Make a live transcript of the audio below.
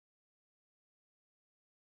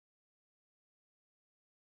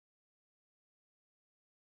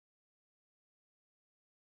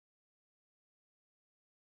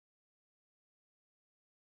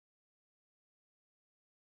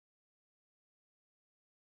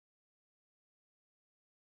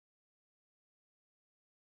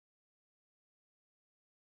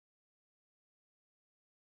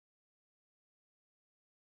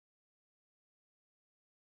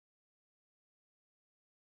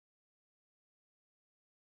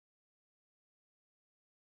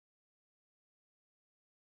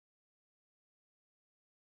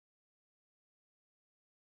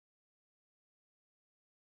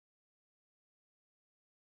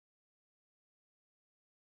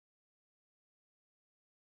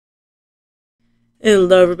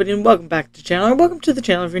Hello everybody and welcome back to the channel, or welcome to the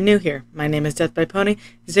channel if you're new here. My name is Death by Pony.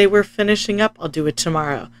 Today we're finishing up, I'll do it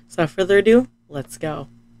tomorrow. So without further ado, let's go.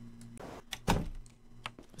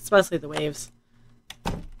 It's mostly the waves.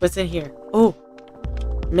 What's in here? Oh,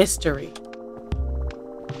 mystery.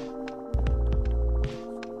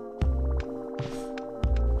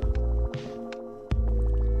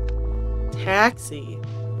 Taxi.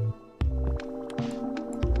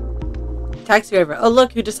 Taxi driver. Oh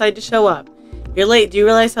look, who decided to show up. You're late. Do you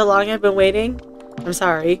realize how long I've been waiting? I'm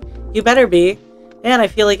sorry. You better be. Man, I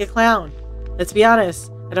feel like a clown. Let's be honest.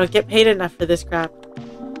 I don't get paid enough for this crap.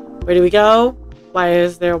 Where do we go? Why,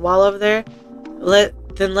 is there a wall over there?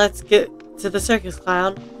 Then let's get to the circus,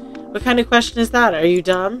 clown. What kind of question is that? Are you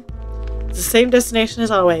dumb? It's the same destination as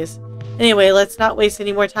always. Anyway, let's not waste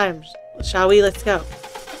any more time. Shall we? Let's go.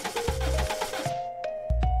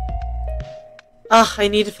 Ugh, I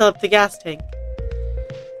need to fill up the gas tank.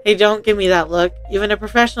 Hey, don't give me that look. Even a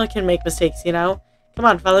professional can make mistakes, you know? Come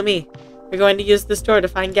on, follow me. We're going to use this door to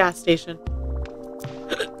find gas station.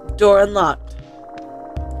 Door unlocked.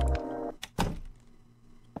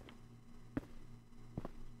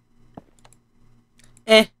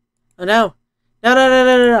 Oh no.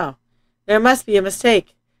 No. There must be a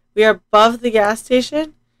mistake. We are above the gas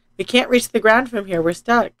station? We can't reach the ground from here. We're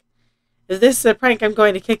stuck. If this is a prank, I'm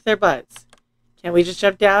going to kick their butts. Can't we just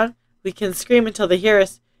jump down? We can scream until they hear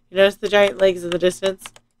us. You notice the giant legs in the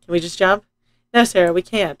distance? Can we just jump? No, Sarah, we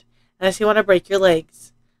can't. Unless you want to break your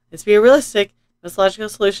legs. Let's be realistic. The most logical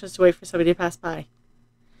solution is to wait for somebody to pass by.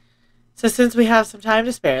 So since we have some time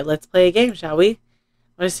to spare, let's play a game, shall we?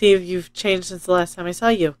 I want to see if you've changed since the last time I saw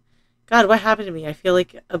you. God, what happened to me? I feel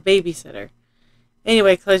like a babysitter.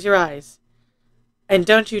 Anyway, close your eyes. And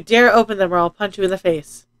don't you dare open them or I'll punch you in the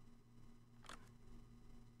face.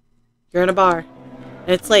 You're in a bar.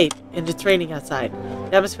 And it's late, and it's raining outside.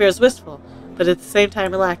 The atmosphere is wistful, but at the same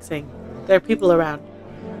time relaxing. There are people around.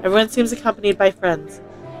 Everyone seems accompanied by friends.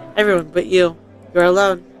 Everyone but you. You're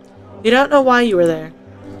alone. You don't know why you were there.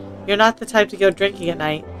 You're not the type to go drinking at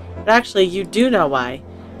night, but actually you do know why.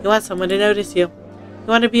 You want someone to notice you. You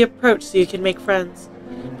want to be approached so you can make friends.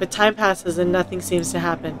 But time passes and nothing seems to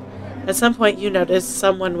happen. At some point you notice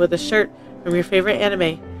someone with a shirt from your favorite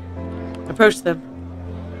anime. Approach them.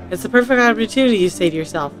 It's the perfect opportunity, you say to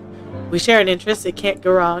yourself. We share an interest, it can't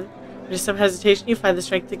go wrong. After some hesitation, you find the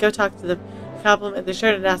strength to go talk to them, compliment their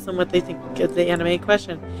shirt, and ask them what they think of the anime in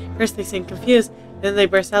question. First they seem confused, then they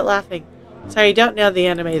burst out laughing. Sorry, you don't know the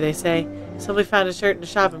anime, they say. Somebody found a shirt in a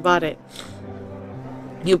shop and bought it.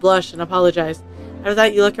 You blush and apologize. After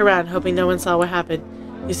that, you look around, hoping no one saw what happened.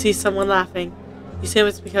 You see someone laughing. You assume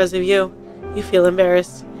it's because of you. You feel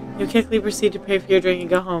embarrassed. You quickly proceed to pay for your drink and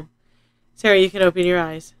go home. Sarah, you can open your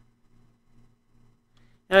eyes.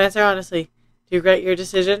 Now answer honestly. Do you regret your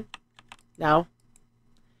decision? No.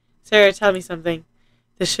 Sarah, tell me something.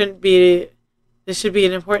 This should be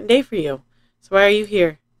an important day for you. So why are you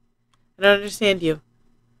here? I don't understand you.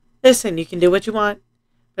 Listen, you can do what you want,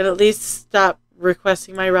 but at least stop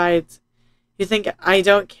requesting my rides. You think I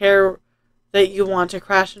don't care that you want to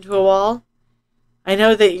crash into a wall? I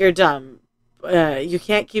know that you're dumb. You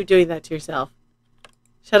can't keep doing that to yourself.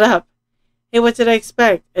 Shut up. Hey, what did I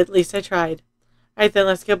expect? At least I tried. Alright then,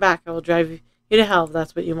 let's go back. I will drive you to hell if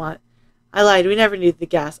that's what you want. I lied. We never needed the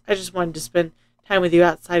gas. I just wanted to spend time with you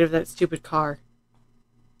outside of that stupid car.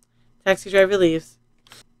 Taxi driver leaves.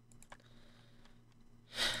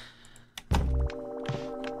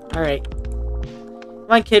 Alright. Come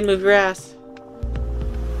on, kid. Move your ass.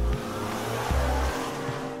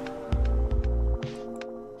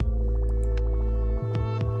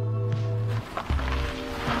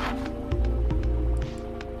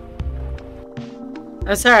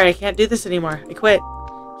 I'm sorry, I can't do this anymore. I quit.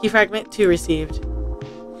 Key fragment 2 received.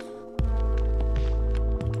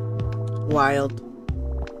 Wild.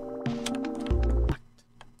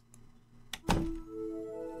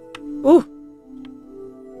 Ooh.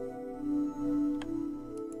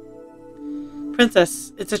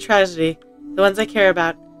 Princess, it's a tragedy. The ones I care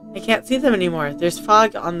about. I can't see them anymore. There's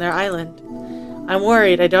fog on their island. I'm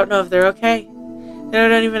worried. I don't know if they're okay. They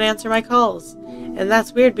don't even answer my calls. And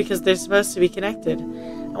that's weird because they're supposed to be connected.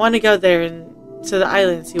 I want to go there and to the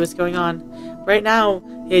island and see what's going on. Right now,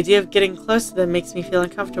 the idea of getting close to them makes me feel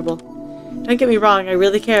uncomfortable. Don't get me wrong, I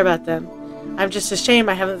really care about them. I'm just ashamed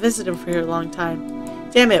I haven't visited them for a long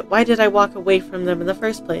time. Damn it, why did I walk away from them in the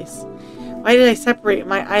first place? Why did I separate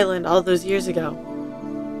my island all those years ago?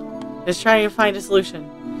 I was trying to find a solution.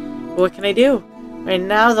 But what can I do? Right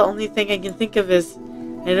now, the only thing I can think of is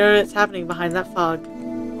I know what's happening behind that fog.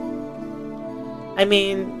 I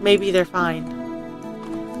mean, maybe they're fine.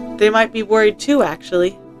 They might be worried too,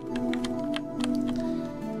 actually.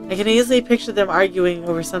 I can easily picture them arguing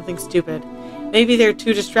over something stupid. Maybe they're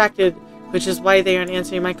too distracted, which is why they aren't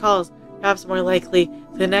answering my calls. Perhaps more likely,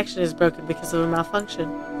 the connection is broken because of a malfunction.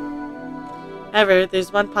 However,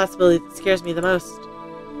 there's one possibility that scares me the most.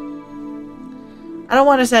 I don't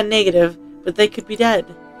want to sound negative, but they could be dead.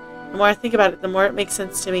 The more I think about it, the more it makes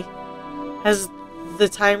sense to me. Has the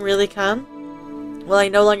time really come? Will I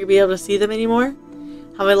no longer be able to see them anymore?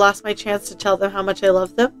 Have I lost my chance to tell them how much I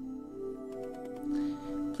love them?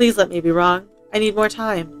 Please let me be wrong. I need more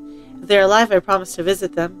time. If they're alive, I promise to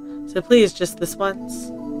visit them. So please, just this once.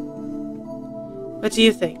 What do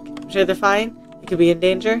you think? I'm sure they're fine. They could be in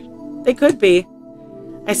danger. They could be.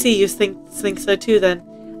 I see you think so too then.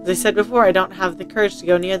 As I said before, I don't have the courage to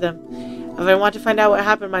go near them. If I want to find out what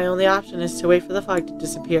happened, my only option is to wait for the fog to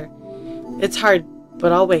disappear. It's hard,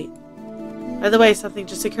 but I'll wait. By the way, something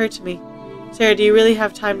just occurred to me. Sarah, do you really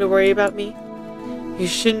have time to worry about me? You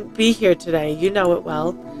shouldn't be here today. You know it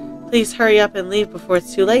well. Please hurry up and leave before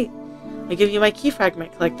it's too late. I'll give you my key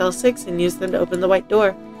fragment, collect all 6, and use them to open the white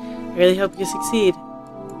door. I really hope you succeed.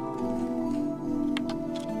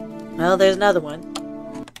 Well, there's another one.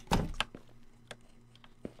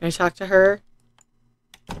 Can I talk to her?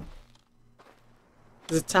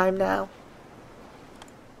 Is it time now?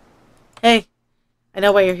 Hey, I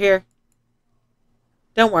know why you're here.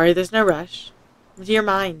 Don't worry, there's no rush. Into your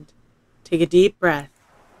mind. Take a deep breath.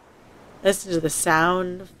 Listen to the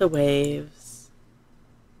sound of the waves.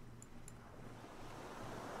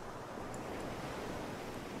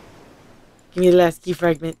 Give me the last key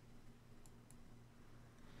fragment.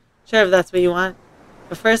 Sure, if that's what you want.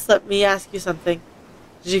 But first, let me ask you something.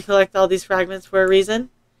 Did you collect all these fragments for a reason?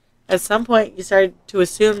 At some point, you started to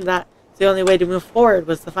assume that the only way to move forward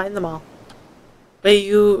was to find them all.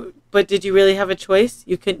 But did you really have a choice?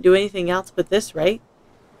 You couldn't do anything else but this, right?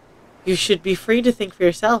 You should be free to think for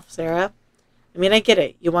yourself, Sarah. I mean, I get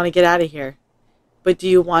it. You want to get out of here. But do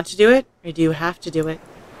you want to do it, or do you have to do it?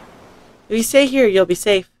 If you stay here, you'll be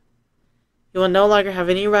safe. You will no longer have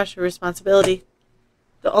any rush or responsibility.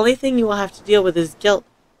 The only thing you will have to deal with is guilt.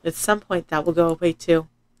 At some point, that will go away too.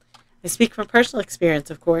 I speak from personal experience,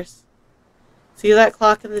 of course. See that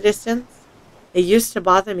clock in the distance? It used to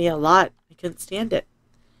bother me a lot. I couldn't stand it.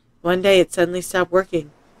 One day, it suddenly stopped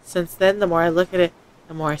working. Since then, the more I look at it,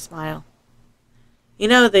 the more I smile. You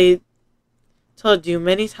know, they told you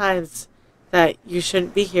many times that you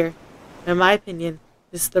shouldn't be here. In my opinion,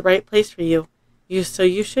 this is the right place for you. So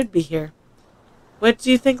you should be here. What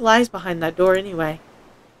do you think lies behind that door anyway?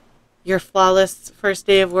 Your flawless first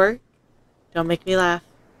day of work? Don't make me laugh.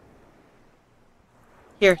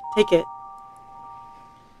 Here, take it.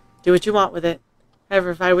 Do what you want with it.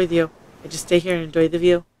 However, if I were with you, I'd just stay here and enjoy the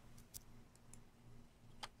view.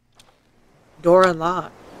 Door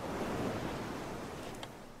unlocked.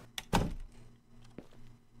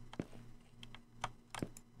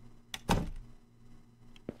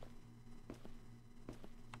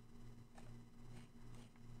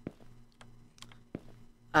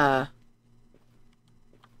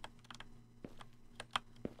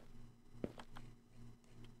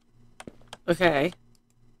 Okay.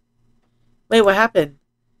 Wait, what happened?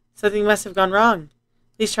 Something must have gone wrong.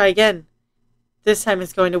 Please try again. This time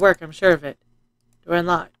it's going to work, I'm sure of it. Door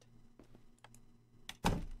unlocked.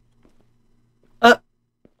 Oh!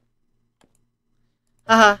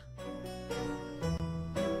 Haha.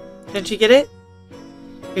 Didn't you get it?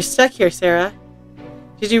 You're stuck here, Sarah.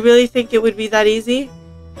 Did you really think it would be that easy?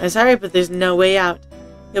 I'm sorry, but there's no way out.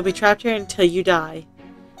 You'll be trapped here until you die.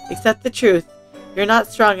 Accept the truth. You're not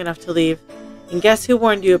strong enough to leave. And guess who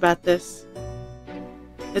warned you about this?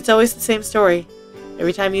 It's always the same story.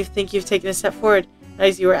 Every time you think you've taken a step forward,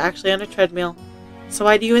 realize you were actually on a treadmill. So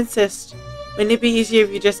why do you insist? Wouldn't it be easier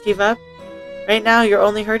if you just gave up? Right now, you're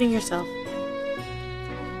only hurting yourself.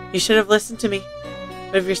 You should have listened to me.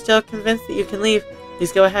 But if you're still convinced that you can leave,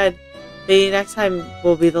 please go ahead. Maybe next time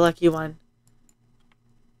will be the lucky one.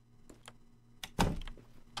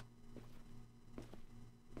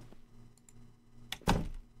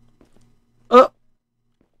 Oh!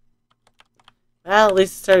 Well, at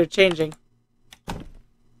least it started changing.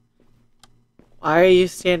 Why are you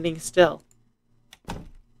standing still?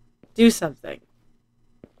 Do something.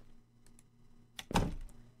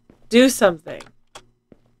 Do something.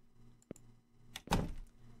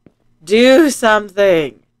 Do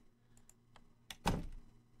something!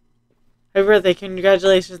 Happy birthday,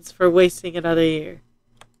 congratulations for wasting another year.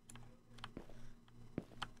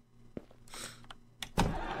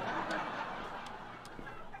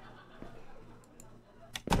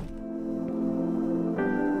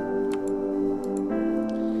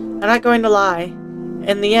 I'm not going to lie.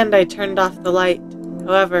 In the end, I turned off the light.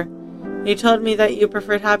 However, You told me that you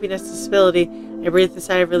preferred happiness to stability. I breathed a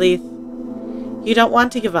sigh of relief. You don't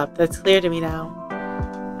want to give up, that's clear to me now.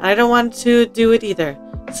 I don't want to do it either,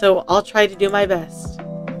 so I'll try to do my best.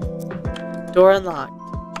 Door unlocked.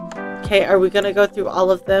 Okay, are we going to go through all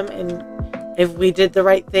of them, and if we did the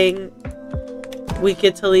right thing, we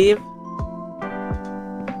get to leave?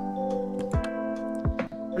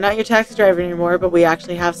 I'm not your taxi driver anymore, but we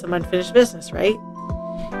actually have some unfinished business, right?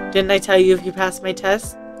 Didn't I tell you if you passed my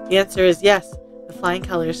test? The answer is yes, with flying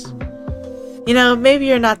colors. You know, maybe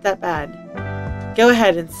you're not that bad. Go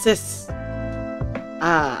ahead, insist.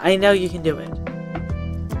 I know you can do it.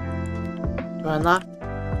 Door unlocked.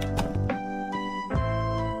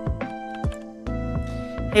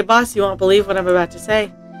 Hey boss, you won't believe what I'm about to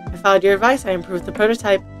say. I followed your advice, I improved the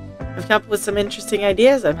prototype. I've come up with some interesting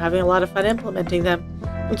ideas, I'm having a lot of fun implementing them.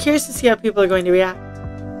 I'm curious to see how people are going to react.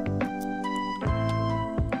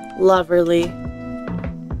 Loverly.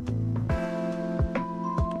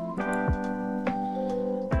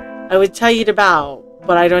 I would tell you to bow,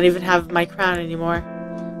 but I don't even have my crown anymore.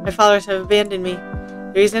 My followers have abandoned me.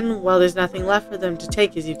 The reason? Well, there's nothing left for them to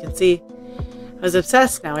take, as you can see. I was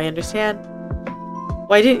obsessed, now I understand.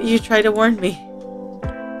 Why didn't you try to warn me?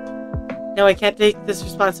 No, I can't take this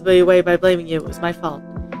responsibility away by blaming you. It was my fault.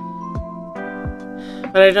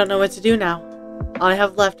 But I don't know what to do now. All I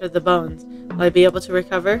have left are the bones. Will I be able to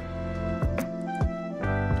recover?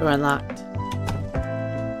 Door unlocked.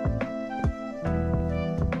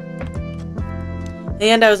 In the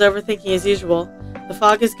end, I was overthinking as usual. The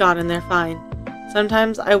fog is gone and they're fine.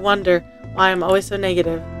 Sometimes I wonder why I'm always so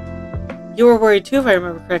negative. You were worried too, if I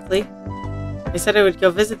remember correctly. I said I would go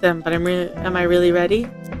visit them, but am I really ready?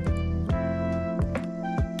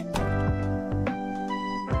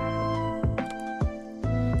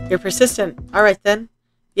 You're persistent. Alright then.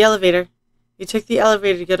 The elevator. You took the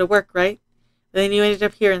elevator to go to work, right? But then you ended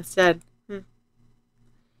up here instead.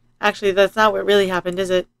 Actually, that's not what really happened, is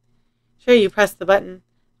it? Sure, you pressed the button,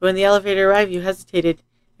 but when the elevator arrived, you hesitated.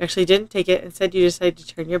 You actually didn't take it. Instead, you decided to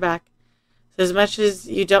turn your back. So as much as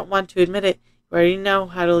you don't want to admit it, you already know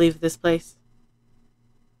how to leave this place.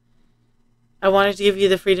 I wanted to give you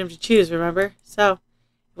the freedom to choose, remember? So,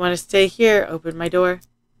 you want to stay here, open my door.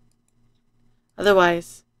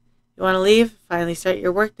 Otherwise, you want to leave, finally start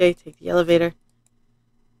your workday, take the elevator.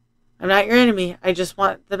 I'm not your enemy, I just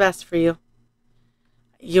want the best for you.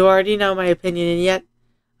 You already know my opinion, and yet,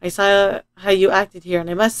 I saw how you acted here, and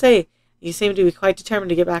I must say, you seem to be quite determined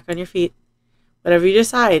to get back on your feet. Whatever you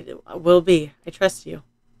decide will be. I trust you.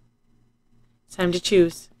 It's time to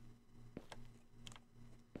choose.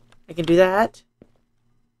 I can do that.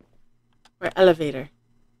 Or elevator.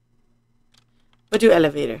 We'll do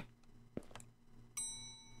elevator.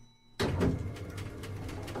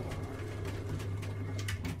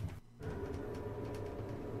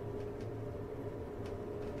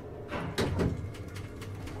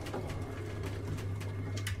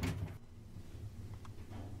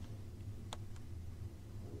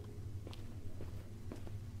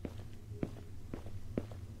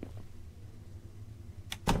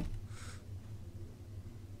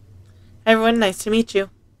 Hi everyone, nice to meet you.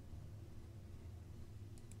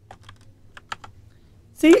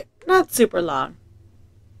 See, not super long.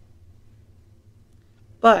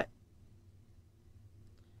 But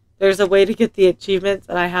there's a way to get the achievements,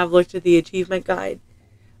 and I have looked at the achievement guide.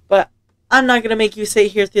 But I'm not going to make you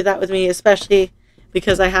sit here through that with me, especially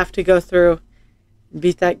because I have to go through and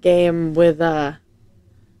beat that game with,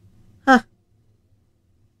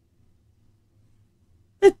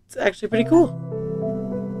 It's actually pretty cool.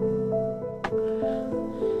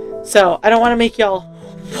 So, I don't want to make y'all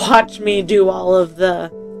watch me do all of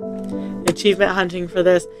the achievement hunting for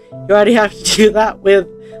this. You already have to do that with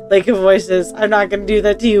Lake of Voices. I'm not going to do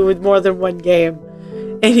that to you with more than one game.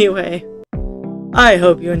 Anyway, I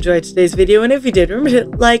hope you enjoyed today's video, and if you did, remember to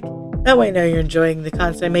hit like. That way I know you're enjoying the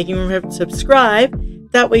content I'm making. Remember to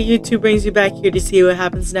subscribe. That way YouTube brings you back here to see what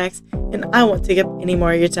happens next, and I won't take up any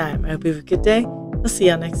more of your time. I hope you have a good day. I'll see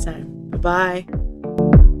y'all next time. Bye-bye.